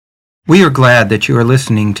We are glad that you are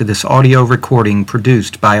listening to this audio recording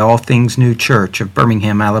produced by All Things New Church of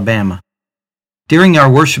Birmingham, Alabama. During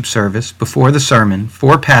our worship service, before the sermon,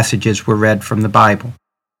 4 passages were read from the Bible.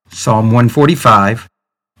 Psalm 145,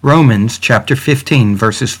 Romans chapter 15,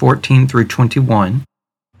 verses 14 through 21,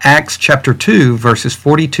 Acts chapter 2, verses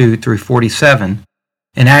 42 through 47,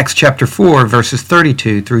 and Acts chapter 4, verses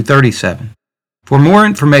 32 through 37. For more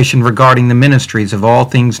information regarding the ministries of All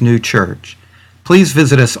Things New Church, please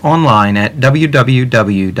visit us online at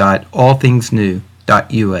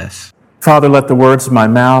www.allthingsnew.us. Father, let the words of my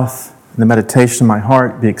mouth and the meditation of my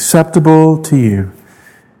heart be acceptable to you.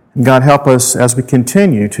 And God, help us as we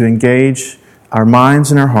continue to engage our minds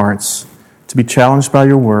and our hearts, to be challenged by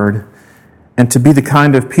your word, and to be the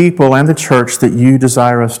kind of people and the church that you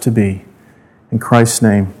desire us to be. In Christ's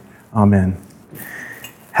name, amen.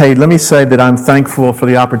 Hey, let me say that I'm thankful for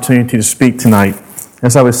the opportunity to speak tonight.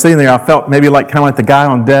 As I was sitting there, I felt maybe kind of like the guy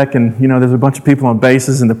on deck, and there's a bunch of people on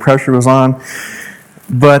bases and the pressure was on.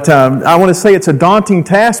 But I want to say it's a daunting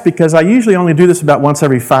task because I usually only do this about once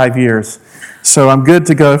every 5 years. So I'm good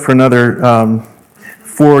to go for another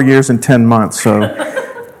 4 years and 10 months.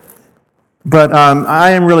 But I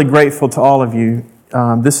am really grateful to all of you.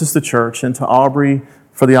 This is the church, and to Aubrey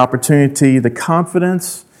for the opportunity, the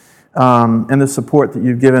confidence, and the support that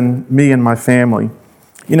you've given me and my family.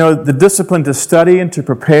 The discipline to study and to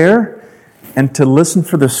prepare and to listen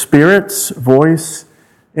for the Spirit's voice,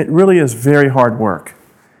 it really is very hard work.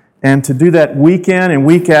 And to do that week in and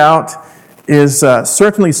week out is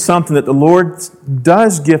certainly something that the Lord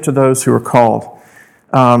does give to those who are called.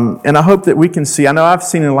 And I hope that we can see, I know I've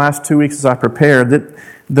seen in the last 2 weeks as I prepared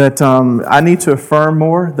that I need to affirm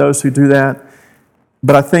more those who do that.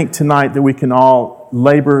 But I think tonight that we can all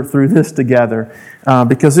labor through this together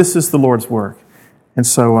because this is the Lord's work. And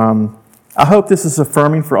so I hope this is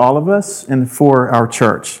affirming for all of us and for our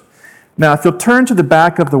church. Now, if you'll turn to the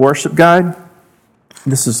back of the worship guide,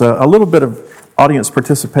 this is a little bit of audience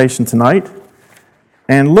participation tonight.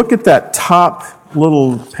 And look at that top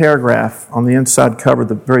little paragraph on the inside cover,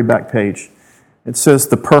 the very back page. It says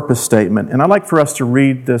the purpose statement. And I'd like for us to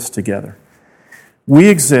read this together. We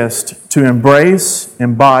exist to embrace,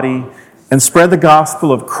 embody, and spread the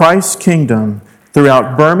gospel of Christ's kingdom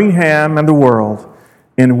throughout Birmingham and the world,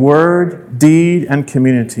 in word, deed, and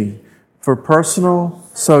community, for personal,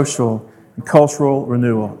 social, and cultural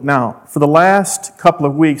renewal. Now, for the last couple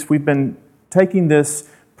of weeks, we've been taking this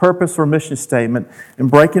purpose or mission statement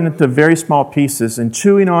and breaking it into very small pieces and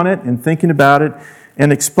chewing on it and thinking about it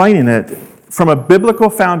and explaining it from a biblical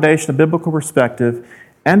foundation, a biblical perspective,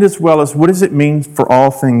 and as well as what does it mean for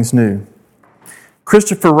all things new.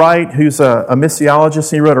 Christopher Wright, who's a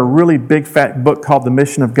missiologist, he wrote a really big fat book called The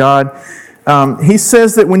Mission of God. He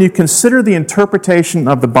says that when you consider the interpretation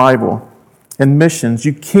of the Bible and missions,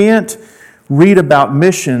 you can't read about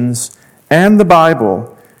missions and the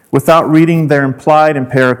Bible without reading their implied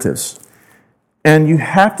imperatives. And you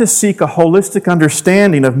have to seek a holistic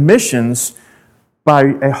understanding of missions by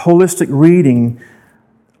a holistic reading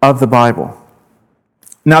of the Bible.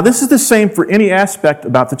 Now, this is the same for any aspect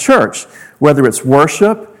about the church, whether it's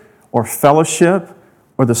worship or fellowship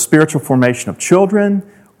or the spiritual formation of children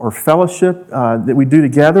or fellowship that we do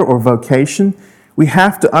together, or vocation. We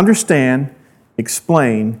have to understand,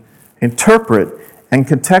 explain, interpret, and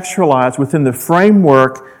contextualize within the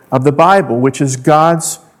framework of the Bible, which is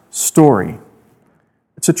God's story.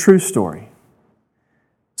 It's a true story.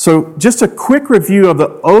 So just a quick review of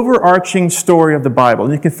the overarching story of the Bible.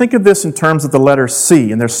 And you can think of this in terms of the letter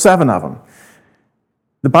C, and there's 7 of them.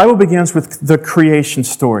 The Bible begins with the creation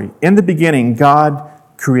story. In the beginning, God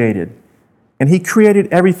created. And He created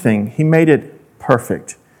everything. He made it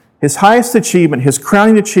perfect. His highest achievement, His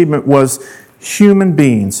crowning achievement, was human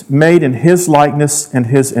beings made in His likeness and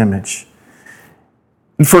His image.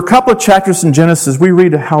 And for a couple of chapters in Genesis, we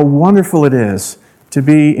read how wonderful it is to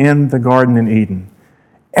be in the Garden in Eden.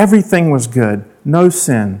 Everything was good, no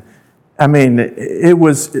sin. I mean, it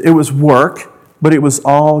was work, but it was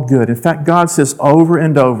all good. In fact, God says over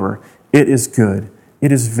and over, it is good.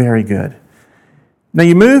 It is very good. Now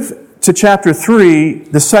you move to chapter 3,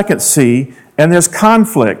 the second C, and there's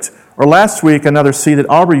conflict. Or last week, another C that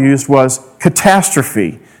Aubrey used was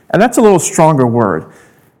catastrophe. And that's a little stronger word.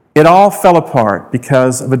 It all fell apart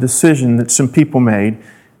because of a decision that some people made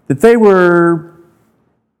that they were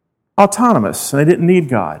autonomous and they didn't need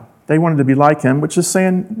God. They wanted to be like Him, which is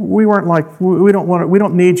saying, we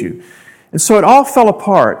don't need you. And so it all fell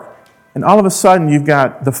apart. And all of a sudden, you've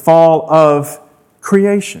got the fall of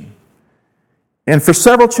creation. And for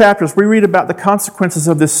several chapters, we read about the consequences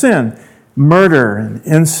of this sin. Murder and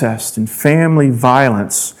incest and family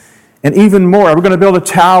violence And even more, we're going to build a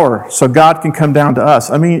tower so God can come down to us.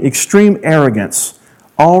 I mean, extreme arrogance,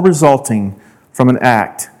 all resulting from an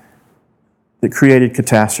act that created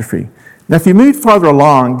catastrophe. Now, if you move farther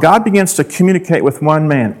along, God begins to communicate with one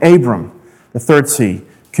man, Abram, the third C,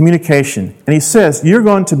 communication. And he says, you're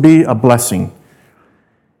going to be a blessing.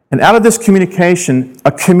 And out of this communication,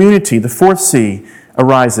 a community, the fourth C,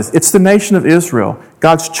 arises. It's the nation of Israel,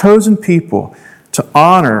 God's chosen people, to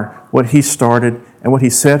honor what he started and what he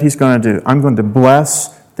said he's going to do. I'm going to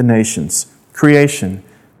bless the nations. Creation,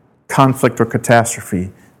 conflict or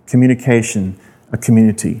catastrophe, communication, a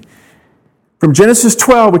community. From Genesis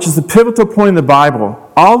 12, which is the pivotal point in the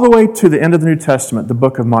Bible, all the way to the end of the New Testament, the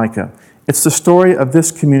book of Micah, it's the story of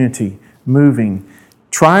this community moving,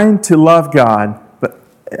 trying to love God, but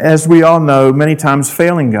as we all know, many times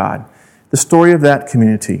failing God. The story of that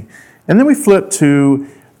community. And then we flip to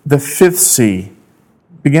the fifth C,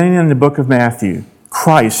 beginning in the book of Matthew,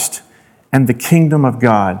 Christ and the kingdom of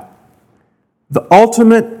God. The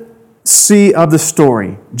ultimate C of the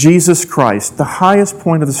story, Jesus Christ, the highest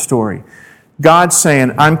point of the story. God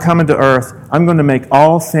saying, I'm coming to earth, I'm going to make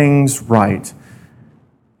all things right.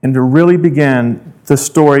 And to really begin the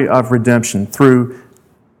story of redemption through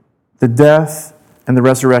the death and the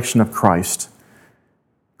resurrection of Christ.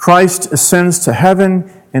 Christ ascends to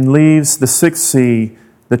heaven and leaves the sixth C,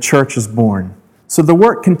 the church is born. So the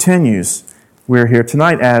work continues. We're here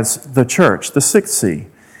tonight as the church, the sixth C.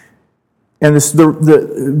 And this,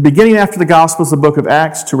 the beginning after the Gospels, the book of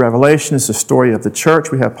Acts to Revelation, is the story of the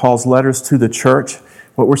church. We have Paul's letters to the church,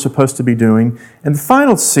 what we're supposed to be doing. And the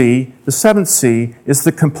final C, the seventh C, is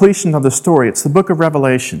the completion of the story. It's the book of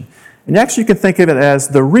Revelation. And actually you can think of it as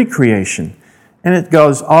the recreation. And it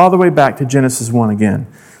goes all the way back to Genesis 1 again.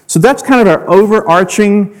 So that's kind of our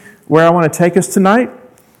overarching where I want to take us tonight.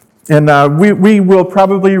 And we will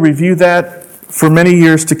probably review that for many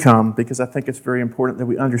years to come because I think it's very important that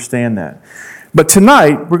we understand that. But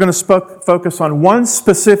tonight, we're going to focus on one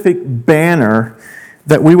specific banner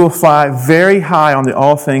that we will fly very high on the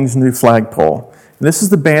All Things New flagpole. And this is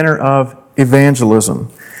the banner of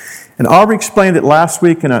evangelism. And Aubrey explained it last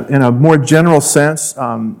week in a more general sense.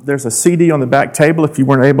 There's a CD on the back table if you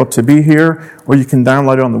weren't able to be here, or you can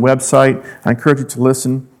download it on the website. I encourage you to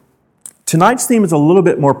listen. Tonight's theme is a little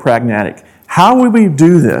bit more pragmatic. How will we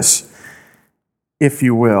do this, if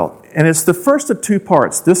you will? And it's the first of two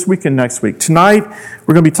parts, this week and next week. Tonight,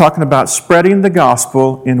 we're going to be talking about spreading the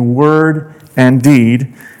gospel in word and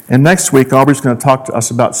deed. And next week, Aubrey's going to talk to us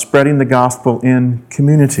about spreading the gospel in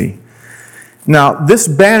community. Now, this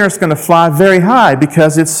banner is going to fly very high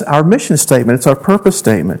because it's our mission statement. It's our purpose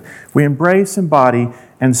statement. We embrace, embody,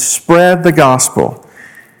 and spread the gospel.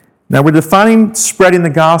 Now, we're defining spreading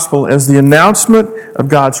the gospel as the announcement of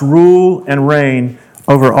God's rule and reign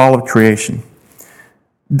over all of creation.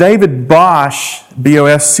 David Bosch,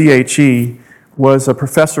 B-O-S-C-H-E, was a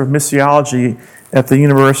professor of missiology at the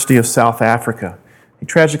University of South Africa. He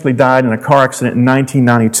tragically died in a car accident in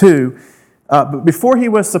 1992. But before he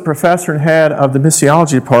was the professor and head of the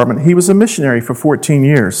missiology department, he was a missionary for 14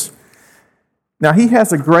 years. Now, he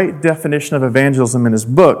has a great definition of evangelism in his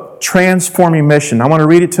book, Transforming Mission. I want to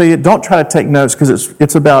read it to you. Don't try to take notes because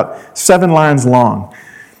it's about 7 lines long.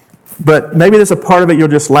 But maybe there's a part of it you'll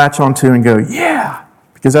just latch onto and go, yeah,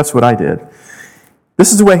 because that's what I did.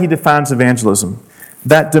 This is the way he defines evangelism.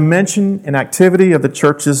 That dimension and activity of the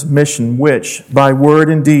church's mission which, by word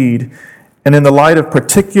and deed, and in the light of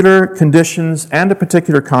particular conditions and a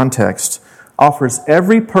particular context, offers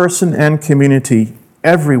every person and community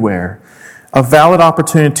everywhere a valid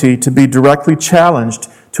opportunity to be directly challenged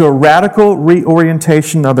to a radical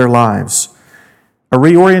reorientation of their lives. A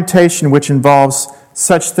reorientation which involves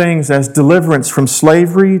such things as deliverance from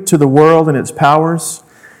slavery to the world and its powers,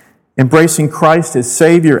 embracing Christ as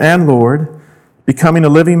Savior and Lord, becoming a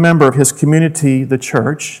living member of His community, the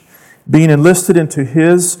church, being enlisted into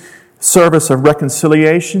His service of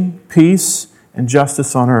reconciliation, peace, and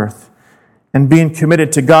justice on earth, and being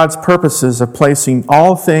committed to God's purposes of placing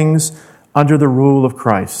all things under the rule of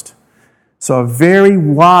Christ. So a very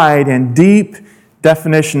wide and deep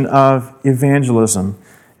definition of evangelism,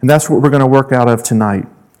 and that's what we're going to work out of tonight.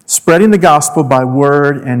 Spreading the gospel by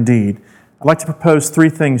word and deed. I'd like to propose 3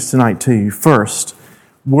 things tonight to you. First,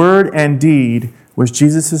 word and deed was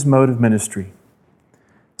Jesus' mode of ministry.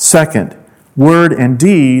 Second, word and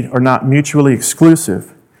deed are not mutually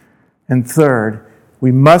exclusive. And third,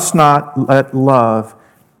 we must not let love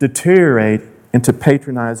deteriorate into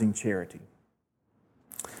patronizing charity.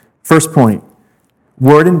 First point,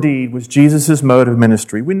 word and deed was Jesus' mode of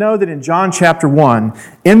ministry. We know that in John chapter 1,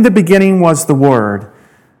 in the beginning was the Word,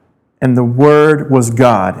 and the Word was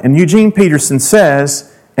God. And Eugene Peterson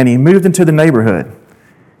says, and he moved into the neighborhood.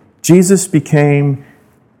 Jesus became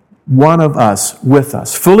one of us, with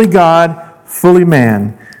us. Fully God, fully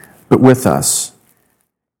man, but with us.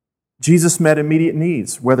 Jesus met immediate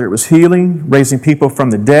needs, whether it was healing, raising people from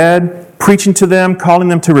the dead, preaching to them, calling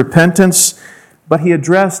them to repentance, but he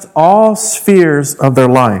addressed all spheres of their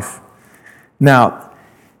life. Now,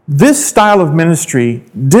 this style of ministry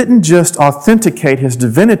didn't just authenticate his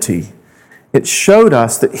divinity, it showed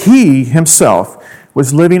us that he himself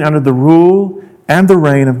was living under the rule and the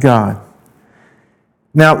reign of God.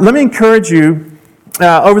 Now, let me encourage you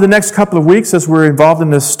over the next couple of weeks as we're involved in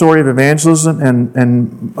this story of evangelism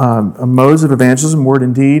and modes of evangelism, word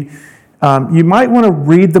and deed, you might want to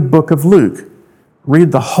read the book of Luke.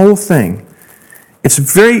 Read the whole thing. It's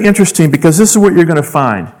very interesting because this is what you're going to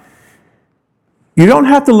find. You don't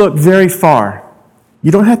have to look very far.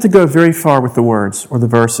 You don't have to go very far with the words or the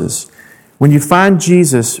verses. When you find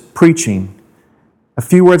Jesus preaching, a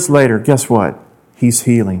few words later, guess what? He's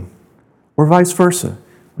healing. Or vice versa.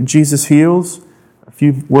 When Jesus heals, a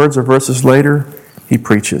few words or verses later, he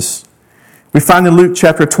preaches. We find in Luke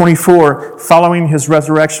chapter 24, following his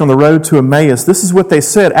resurrection on the road to Emmaus, this is what they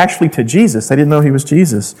said actually to Jesus. They didn't know he was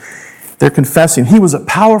Jesus. They're confessing he was a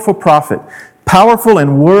powerful prophet, powerful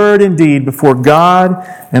in word and deed before God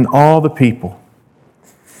and all the people.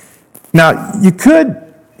 Now,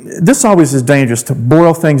 this always is dangerous to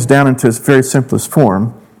boil things down into its very simplest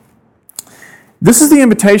form. This is the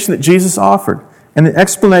invitation that Jesus offered and the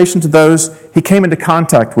explanation to those he came into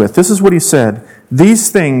contact with. This is what he said: "These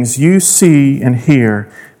things you see and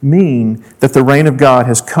hear mean that the reign of God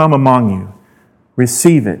has come among you.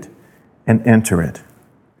 Receive it and enter it."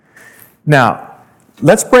 Now,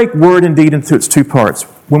 let's break word and deed into its two parts.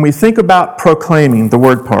 When we think about proclaiming, the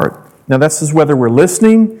word part, now this is whether we're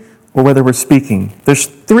listening or whether we're speaking. There's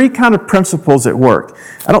three kind of principles at work.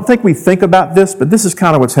 I don't think we think about this, but this is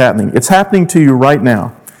kind of what's happening. It's happening to you right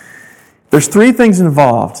now. There's three things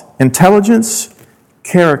involved: intelligence,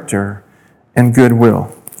 character, and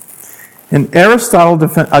goodwill. And Aristotle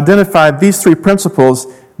identified these three principles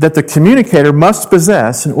that the communicator must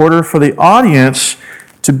possess in order for the audience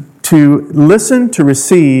to listen, to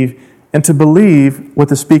receive, and to believe what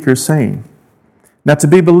the speaker is saying. Now, to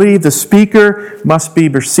be believed, the speaker must be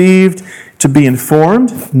perceived to be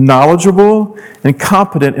informed, knowledgeable, and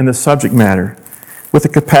competent in the subject matter, with a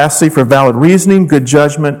capacity for valid reasoning, good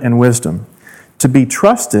judgment, and wisdom. To be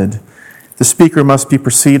trusted, the speaker must be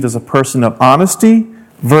perceived as a person of honesty,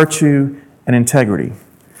 virtue, and integrity.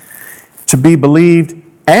 To be believed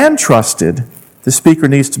and trusted, the speaker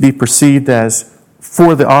needs to be perceived as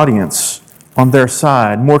for the audience, on their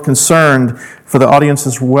side, more concerned for the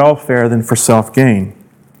audience's welfare than for self-gain.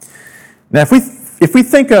 Now, if we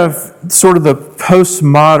think of sort of the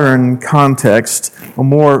postmodern context, or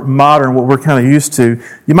more modern, what we're kind of used to,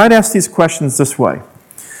 you might ask these questions this way: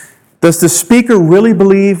 does the speaker really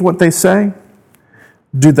believe what they say?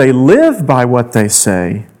 Do they live by what they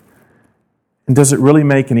say? And does it really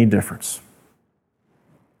make any difference?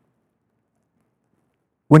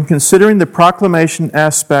 When considering the proclamation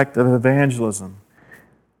aspect of evangelism,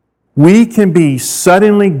 we can be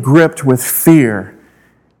suddenly gripped with fear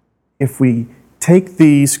if we take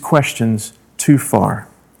these questions too far.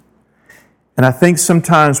 And I think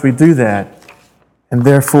sometimes we do that, and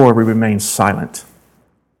therefore we remain silent.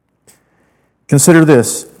 Consider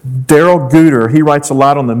this. Darrell Guter, he writes a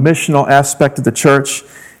lot on the missional aspect of the church.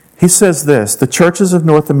 He says this: the churches of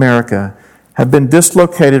North America have been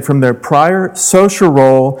dislocated from their prior social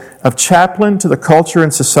role of chaplain to the culture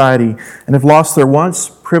and society and have lost their once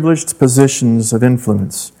privileged positions of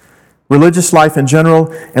influence. Religious life in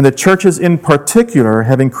general, and the churches in particular,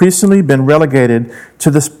 have increasingly been relegated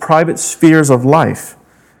to the private spheres of life.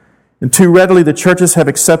 And too readily, the churches have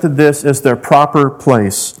accepted this as their proper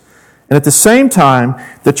place. And at the same time,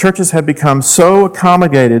 the churches have become so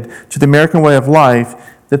accommodated to the American way of life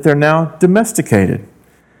that they're now domesticated.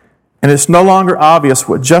 And it's no longer obvious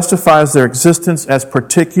what justifies their existence as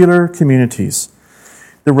particular communities.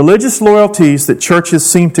 The religious loyalties that churches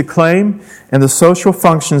seem to claim and the social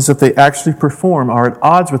functions that they actually perform are at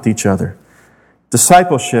odds with each other.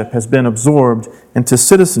 Discipleship has been absorbed into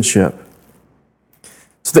citizenship.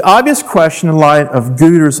 So the obvious question in light of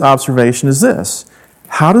Guter's observation is this: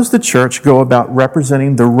 how does the church go about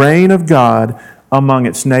representing the reign of God among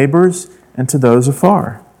its neighbors and to those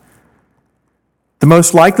afar? The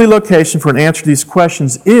most likely location for an answer to these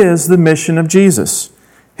questions is the mission of Jesus.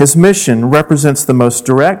 His mission represents the most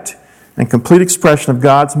direct and complete expression of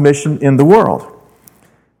God's mission in the world.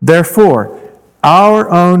 Therefore, our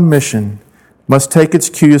own mission must take its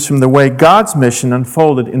cues from the way God's mission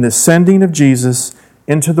unfolded in the sending of Jesus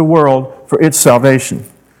into the world for its salvation.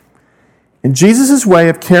 In Jesus' way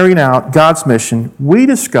of carrying out God's mission, we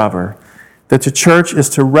discover that the church is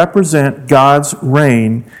to represent God's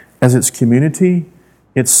reign as its community,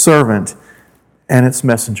 its servant, and its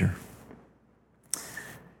messenger.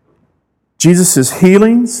 Jesus'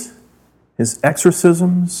 healings, his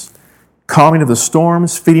exorcisms, calming of the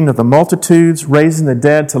storms, feeding of the multitudes, raising the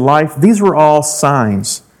dead to life, these were all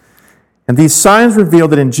signs. And these signs reveal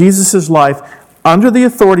that in Jesus' life, under the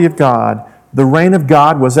authority of God, the reign of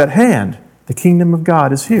God was at hand. The kingdom of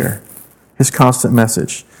God is here, his constant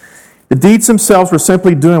message. The deeds themselves were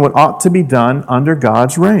simply doing what ought to be done under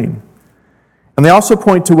God's reign. And they also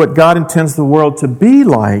point to what God intends the world to be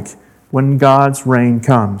like when God's reign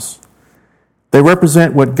comes. They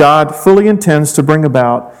represent what God fully intends to bring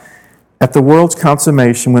about at the world's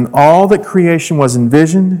consummation, when all that creation was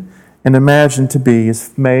envisioned and imagined to be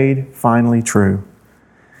is made finally true.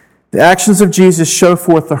 The actions of Jesus show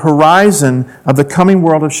forth the horizon of the coming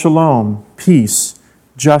world of shalom, peace,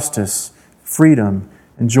 justice, freedom,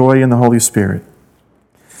 and joy in the Holy Spirit.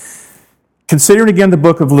 Considering again the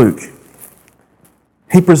book of Luke,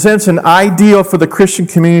 he presents an ideal for the Christian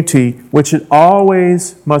community which it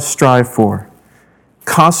always must strive for,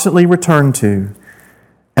 constantly return to,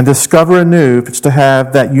 and discover anew if it's to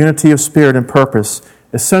have that unity of spirit and purpose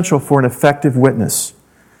essential for an effective witness.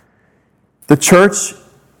 The church,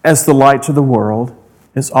 as the light to the world,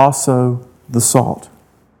 is also the salt.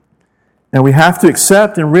 Now we have to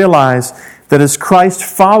accept and realize that as Christ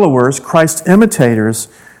followers, Christ imitators,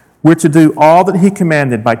 we're to do all that he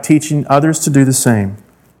commanded by teaching others to do the same.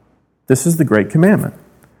 This is the great commandment.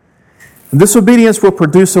 And this obedience will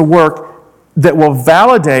produce a work that will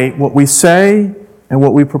validate what we say and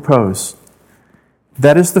what we propose.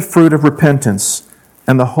 That is the fruit of repentance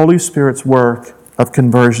and the Holy Spirit's work of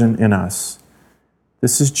conversion in us.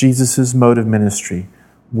 This is Jesus' mode of ministry,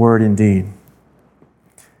 word and deed.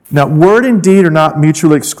 Now, word and deed are not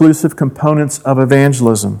mutually exclusive components of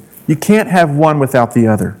evangelism. You can't have one without the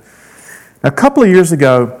other. Now, a couple of years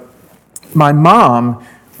ago, my mom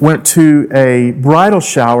went to a bridal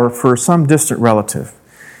shower for some distant relative.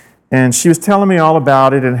 And she was telling me all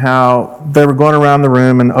about it and how they were going around the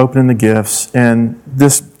room and opening the gifts. And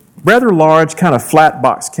this rather large kind of flat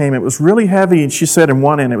box came. It was really heavy, and she said in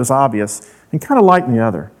one end it was obvious, and kind of light in the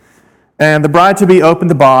other. And the bride-to-be opened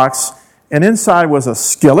the box, and inside was a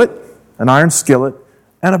skillet, an iron skillet,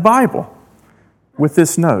 and a Bible with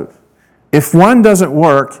this note: if one doesn't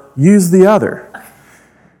work, use the other.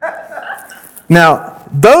 Now,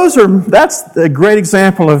 that's a great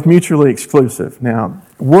example of mutually exclusive. Now,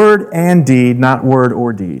 word and deed, not word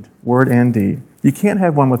or deed. Word and deed. You can't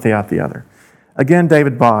have one without the other. Again,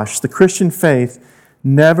 David Bosch, the Christian faith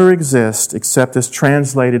never exists except as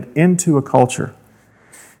translated into a culture.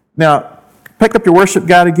 Now, pick up your worship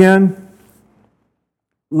guide again.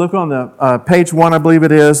 Look on the page 1, I believe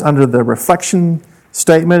it is, under the reflection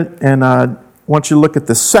statement, and I want you to look at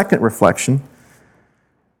the second reflection.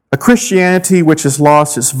 A Christianity which has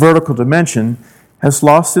lost its vertical dimension has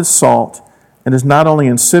lost its salt and is not only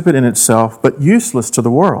insipid in itself, but useless to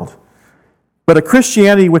the world. But a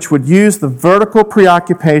Christianity which would use the vertical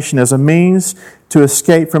preoccupation as a means to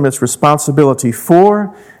escape from its responsibility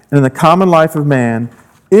for and in the common life of man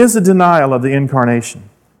is a denial of the incarnation.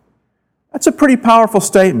 That's a pretty powerful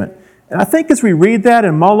statement. And I think as we read that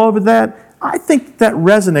and mull over that, I think that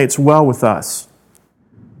resonates well with us.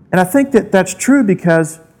 And I think that that's true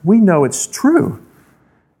because we know it's true.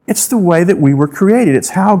 It's the way that we were created.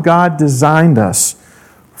 It's how God designed us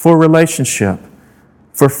for relationship,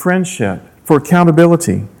 for friendship, for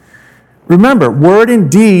accountability. Remember, word and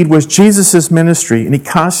deed was Jesus' ministry, and he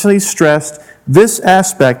constantly stressed this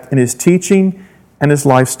aspect in his teaching and his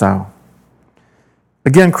lifestyle.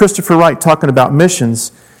 Again, Christopher Wright, talking about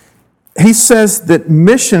missions, he says that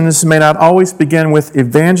missions may not always begin with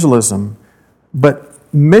evangelism, but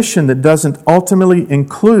mission that doesn't ultimately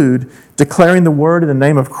include declaring the word in the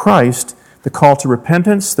name of Christ, the call to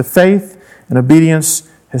repentance, the faith, and obedience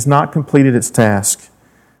has not completed its task.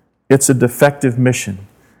 It's a defective mission,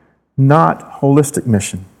 not holistic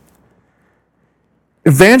mission.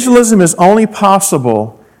 Evangelism is only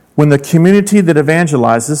possible when the community that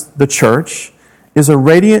evangelizes, the church, is a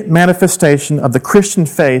radiant manifestation of the Christian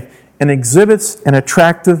faith and exhibits an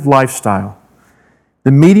attractive lifestyle.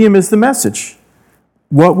 The medium is the message.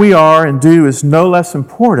 What we are and do is no less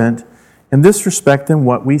important in this respect than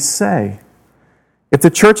what we say. If the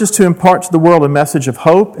church is to impart to the world a message of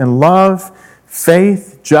hope and love,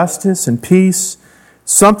 faith, justice, and peace,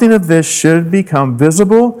 something of this should become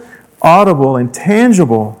visible, audible, and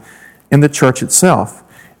tangible in the church itself.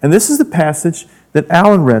 And this is the passage that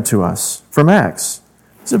Alan read to us from Acts.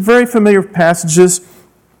 It's a very familiar passages.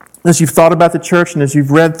 as you've thought about the church and as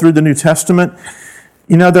you've read through the New Testament,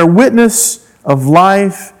 their witness of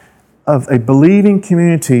life, of a believing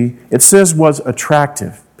community, it says was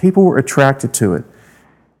attractive. People were attracted to it.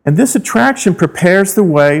 And this attraction prepares the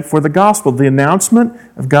way for the gospel, the announcement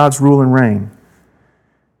of God's rule and reign.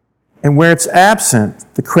 And where it's absent,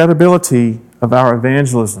 the credibility of our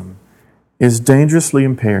evangelism is dangerously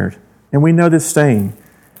impaired. And we know this saying,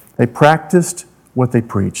 they practiced what they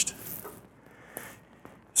preached.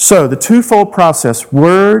 So the twofold process,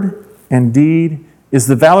 word and deed, is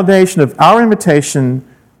the validation of our invitation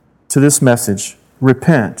to this message.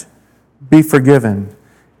 Repent, be forgiven,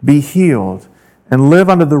 be healed, and live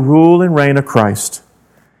under the rule and reign of Christ.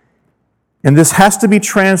 And this has to be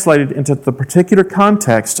translated into the particular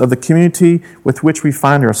context of the community with which we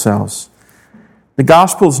find ourselves. The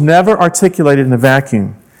gospel is never articulated in a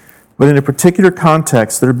vacuum, but in a particular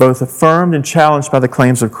context that are both affirmed and challenged by the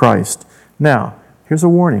claims of Christ. Now, here's a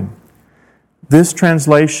warning. This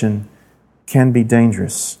translation can be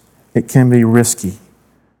dangerous. It can be risky.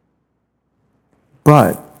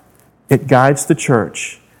 But it guides the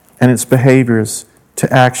church and its behaviors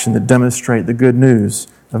to action that demonstrate the good news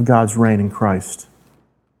of God's reign in Christ.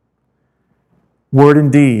 Word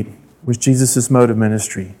and deed was Jesus' mode of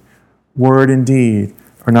ministry. Word and deed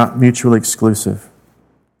are not mutually exclusive.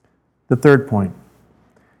 The third point.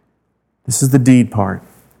 This is the deed part.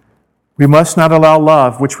 We must not allow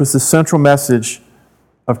love, which was the central message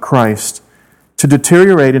of Christ, to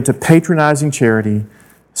deteriorate into patronizing charity,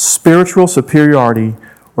 spiritual superiority,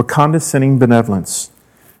 or condescending benevolence.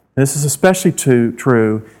 And this is especially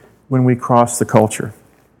true when we cross the culture.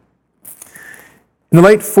 In the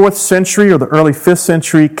late 4th century or the early 5th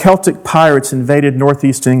century, Celtic pirates invaded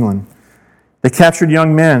northeast England. They captured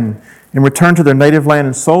young men and returned to their native land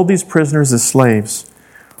and sold these prisoners as slaves.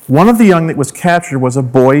 One of the young that was captured was a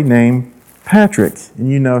boy named Patrick, and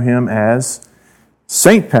you know him as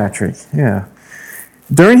St. Patrick. Yeah.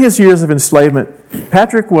 During his years of enslavement,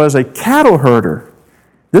 Patrick was a cattle herder.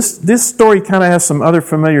 This story kind of has some other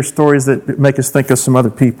familiar stories that make us think of some other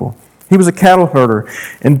people. He was a cattle herder,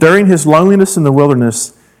 and during his loneliness in the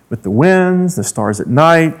wilderness, with the winds, the stars at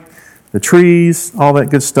night, the trees, all that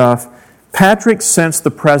good stuff, Patrick sensed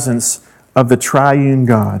the presence of the triune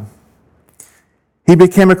God. He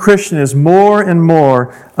became a Christian as more and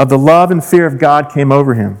more of the love and fear of God came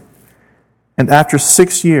over him. And after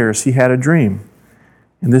 6 years, he had a dream.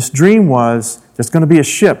 And this dream was, there's going to be a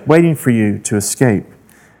ship waiting for you to escape.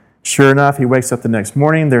 Sure enough, he wakes up the next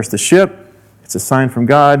morning, there's the ship. It's a sign from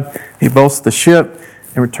God. He bolts the ship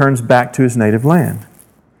and returns back to his native land.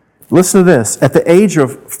 Listen to this. At the age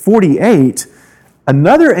of 48,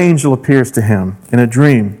 another angel appears to him in a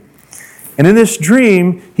dream. And in this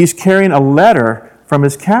dream, he's carrying a letter from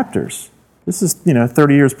his captors. This is,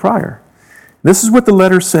 30 years prior. This is what the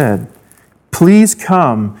letter said. Please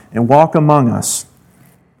come and walk among us.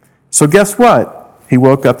 So guess what? He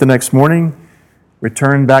woke up the next morning,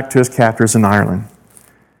 returned back to his captors in Ireland.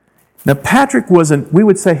 Now, Patrick we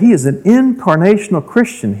would say he is an incarnational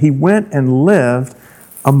Christian. He went and lived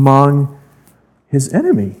among his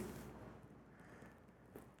enemy.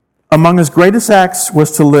 Among his greatest acts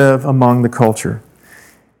was to live among the culture.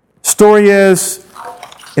 Story is,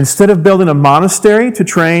 instead of building a monastery to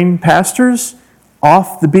train pastors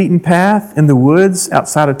off the beaten path in the woods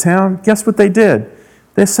outside of town, guess what they did?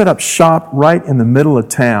 They set up shop right in the middle of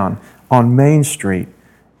town on Main Street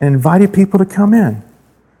and invited people to come in.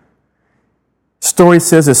 Story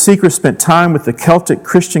says as seekers spent time with the Celtic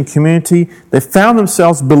Christian community, they found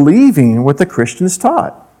themselves believing what the Christians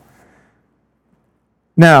taught.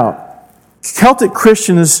 Now, Celtic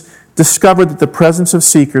Christians discovered that the presence of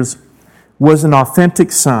seekers was an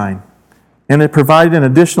authentic sign, and it provided an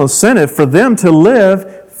additional incentive for them to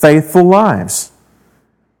live faithful lives.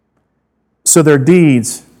 So their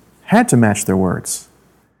deeds had to match their words.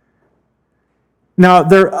 Now,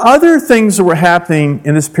 there are other things that were happening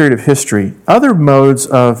in this period of history, other modes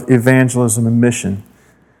of evangelism and mission.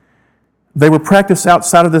 They were practiced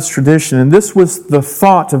outside of this tradition, and this was the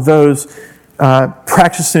thought of those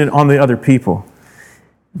practicing it on the other people.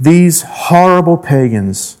 These horrible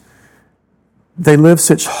pagans, they live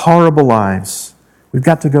such horrible lives. We've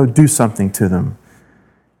got to go do something to them.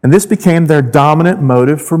 And this became their dominant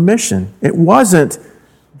motive for mission. It wasn't,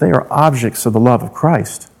 they are objects of the love of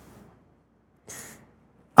Christ.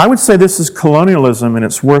 I would say this is colonialism in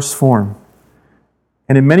its worst form.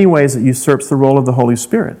 And in many ways it usurps the role of the Holy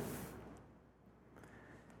Spirit.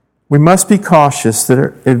 We must be cautious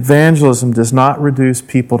that evangelism does not reduce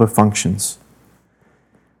people to functions.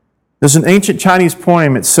 There's an ancient Chinese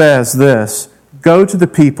poem. It says this, go to the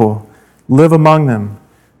people, live among them,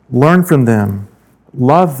 learn from them,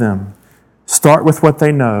 love them, start with what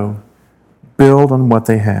they know, build on what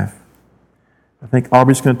they have. I think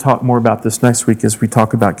Aubrey's going to talk more about this next week as we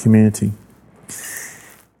talk about community.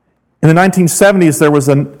 In the 1970s, there was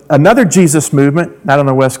another Jesus movement, not on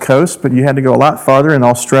the West Coast, but you had to go a lot farther in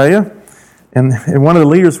Australia. And one of the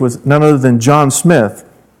leaders was none other than John Smith.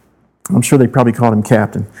 I'm sure they probably called him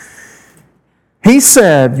Captain. He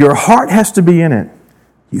said, your heart has to be in it.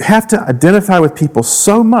 You have to identify with people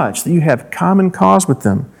so much that you have common cause with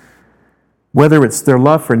them, whether it's their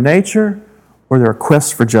love for nature or their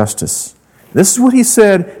quest for justice. This is what he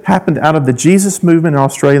said happened out of the Jesus movement in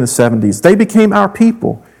Australia in the 70s. They became our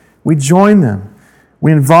people. We joined them.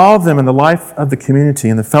 We involved them in the life of the community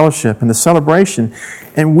and the fellowship and the celebration.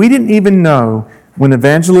 And we didn't even know when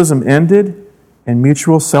evangelism ended and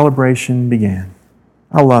mutual celebration began.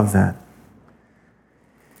 I love that.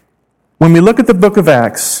 When we look at the book of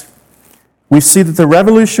Acts, we see that the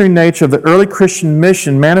revolutionary nature of the early Christian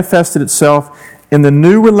mission manifested itself in the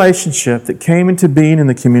new relationship that came into being in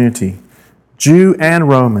the community. Jew and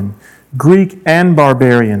Roman, Greek and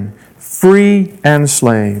barbarian, free and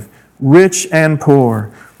slave, rich and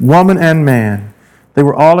poor, woman and man. They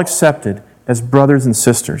were all accepted as brothers and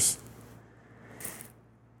sisters.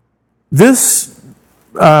 This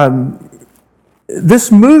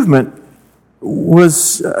movement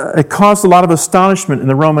it caused a lot of astonishment in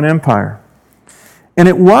the Roman Empire. And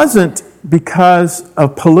it wasn't because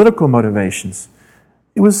of political motivations.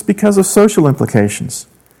 It was because of social implications.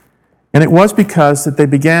 And it was because that they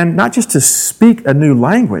began not just to speak a new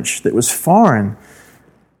language that was foreign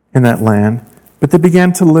in that land, but they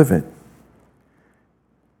began to live it.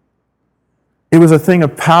 It was a thing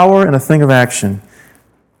of power and a thing of action.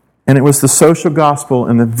 And it was the social gospel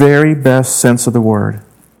in the very best sense of the word.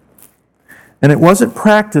 And it wasn't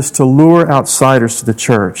practiced to lure outsiders to the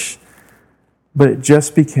church, but it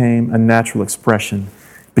just became a natural expression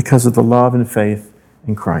because of the love and faith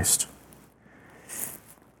in Christ.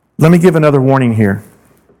 Let me give another warning here.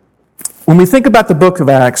 When we think about the book of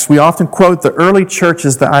Acts, we often quote the early church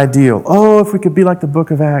as the ideal. Oh, if we could be like the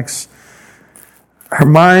book of Acts. Our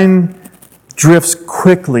mind drifts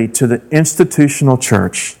quickly to the institutional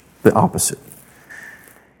church, the opposite.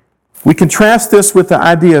 We contrast this with the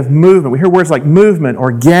idea of movement. We hear words like movement,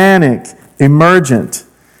 organic, emergent,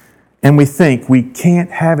 and we think we can't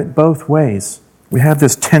have it both ways. We have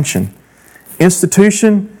this tension.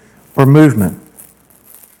 Institution or movement.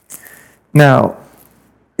 Now,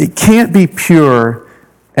 it can't be pure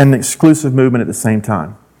and an exclusive movement at the same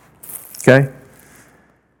time. Okay?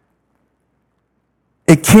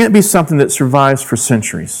 It can't be something that survives for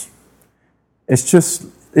centuries.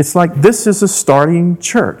 It's like this is a starting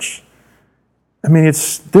church. I mean,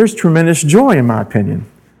 there's tremendous joy, in my opinion.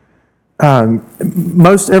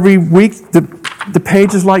 Most every week, the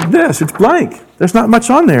page is like this. It's blank. There's not much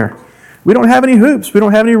on there. We don't have any hoops. We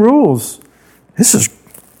don't have any rules. This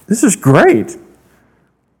is great.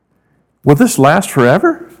 Will this last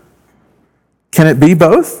forever? Can it be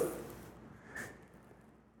both?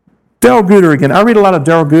 Darrell Guter again. I read a lot of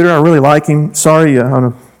Darrell Guter. I really like him. Sorry, I'm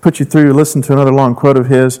going to put you through. Listen to another long quote of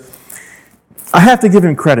his. I have to give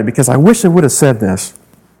him credit because I wish I would have said this.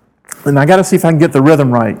 And I got to see if I can get the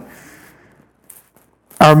rhythm right.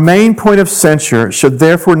 Our main point of censure should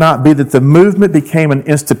therefore not be that the movement became an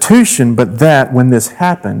institution, but that when this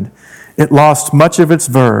happened, it lost much of its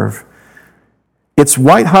verve. Its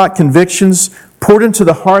white-hot convictions poured into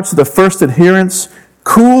the hearts of the first adherents,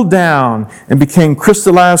 cooled down and became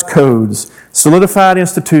crystallized codes, solidified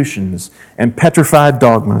institutions, and petrified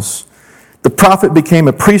dogmas. The prophet became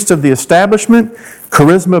a priest of the establishment,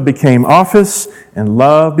 charisma became office, and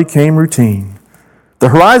love became routine. The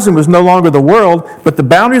horizon was no longer the world, but the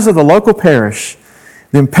boundaries of the local parish.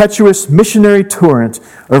 The impetuous missionary torrent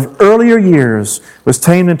of earlier years was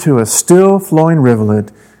tamed into a still-flowing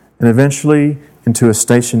rivulet and eventually into a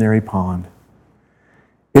stationary pond.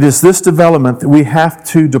 It is this development that we have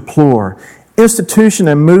to deplore. Institution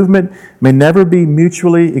and movement may never be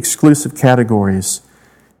mutually exclusive categories.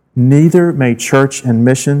 Neither may church and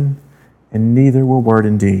mission, and neither will word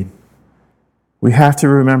and deed. We have to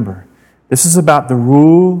remember, this is about the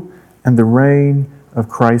rule and the reign of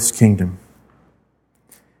Christ's kingdom.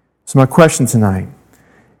 So my question tonight,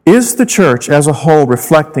 is the church as a whole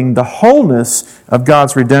reflecting the wholeness of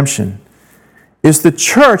God's redemption? Is the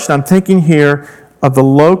church, and I'm thinking here of the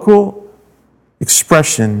local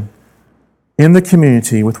expression in the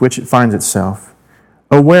community with which it finds itself,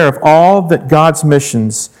 aware of all that God's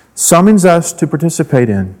missions summons us to participate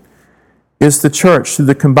in? Is the church, through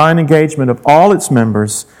the combined engagement of all its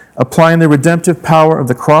members, applying the redemptive power of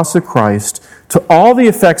the cross of Christ to all the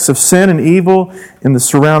effects of sin and evil in the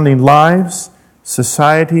surrounding lives,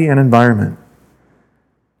 society, and environment.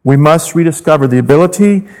 We must rediscover the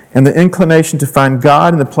ability and the inclination to find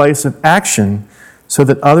God in the place of action so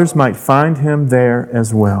that others might find Him there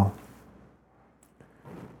as well.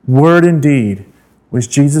 Word and deed was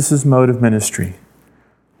Jesus' mode of ministry.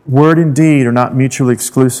 Word and deed are not mutually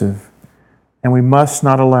exclusive, and we must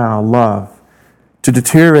not allow love to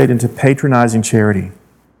deteriorate into patronizing charity.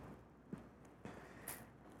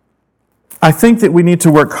 I think that we need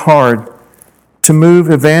to work hard to move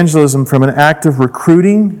evangelism from an act of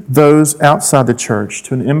recruiting those outside the church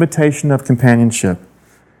to an invitation of companionship.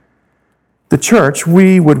 The church,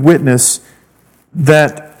 we would witness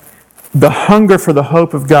that the hunger for the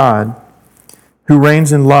hope of God, who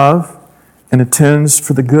reigns in love and attends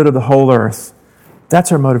for the good of the whole earth,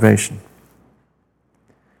 that's our motivation.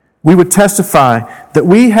 We would testify that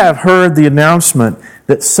we have heard the announcement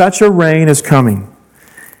that such a reign is coming,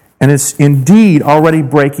 and it's indeed already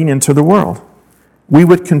breaking into the world. We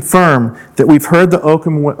would confirm that we've heard the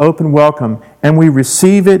open welcome and we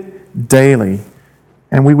receive it daily.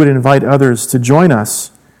 And we would invite others to join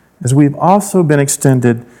us as we've also been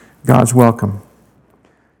extended God's welcome.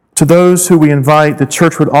 To those who we invite, the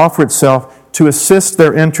church would offer itself to assist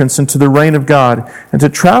their entrance into the reign of God and to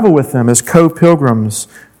travel with them as co-pilgrims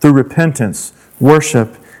through repentance,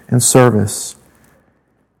 worship, and service.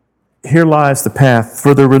 Here lies the path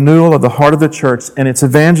for the renewal of the heart of the church and its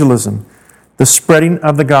evangelism, the spreading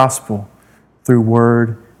of the gospel through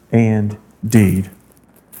word and deed.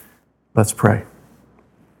 Let's pray.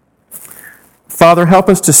 Father, help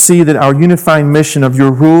us to see that our unifying mission of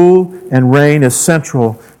your rule and reign is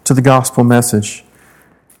central to the gospel message.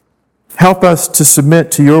 Help us to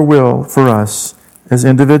submit to your will for us as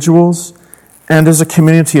individuals and as a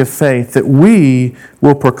community of faith, that we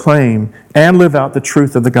will proclaim and live out the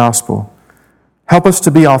truth of the gospel. Help us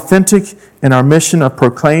to be authentic in our mission of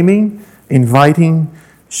proclaiming, inviting,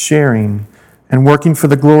 sharing, and working for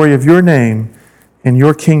the glory of your name and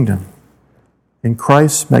your kingdom. In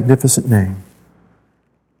Christ's magnificent name,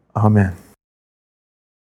 amen.